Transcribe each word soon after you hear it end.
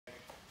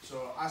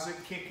So as a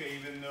kicker,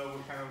 even though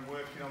we're kind of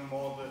working on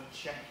more the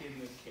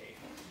checking the kick,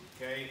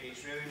 okay,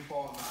 it's really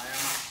important that I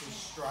am actually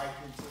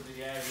striking to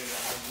the area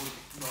that I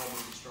would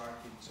normally be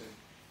striking to.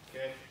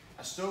 Okay,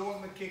 I still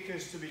want the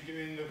kickers to be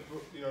doing the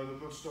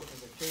good stuff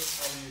as a kick.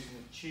 I'm using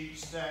a cheat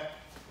step,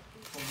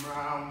 come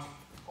round,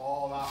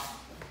 all that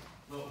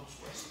little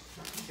twist.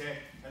 Okay,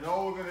 and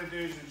all we're going to do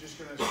is we're just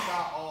going to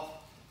start off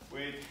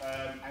with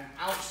an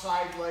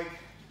outside leg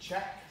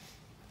check,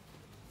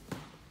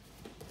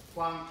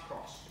 plant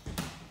cross.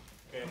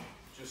 Okay,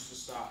 just to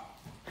start.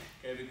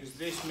 Okay, because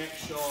this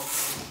makes sure of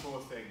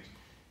four things.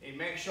 It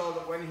makes sure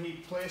that when he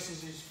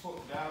places his foot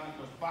down, it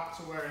goes back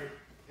to where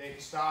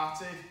it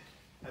started,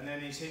 and then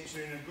his hips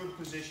are in a good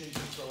position to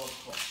throw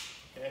across.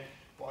 Okay,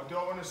 what I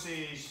don't want to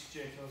see is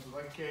Jay throws a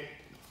leg kick.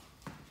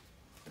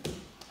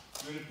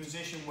 You're in a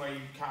position where you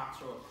can't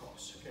throw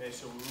across. Okay,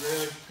 so we're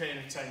really paying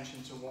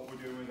attention to what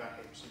we're doing with our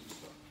hips and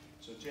stuff.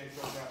 So Jay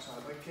throws the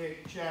outside leg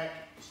kick, check,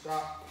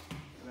 start,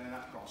 and then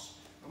that cross.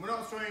 And we're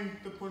not throwing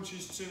the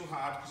punches too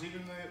hard, because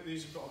even though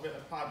these have got a bit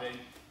of padding,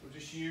 we're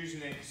just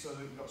using it so that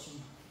we've got some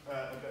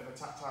a bit of a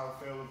tactile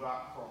feel of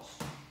that cross.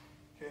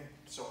 Okay,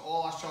 so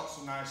all our shots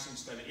are nice and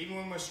steady. Even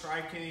when we're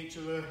striking each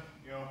other,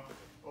 you know,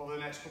 over the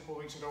next couple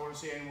of weeks, I don't want to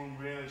see anyone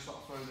really sort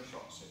of throwing the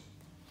shots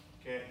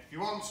in. Okay, if you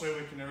want to,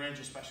 we can arrange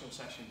a special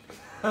session.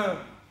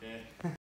 Okay.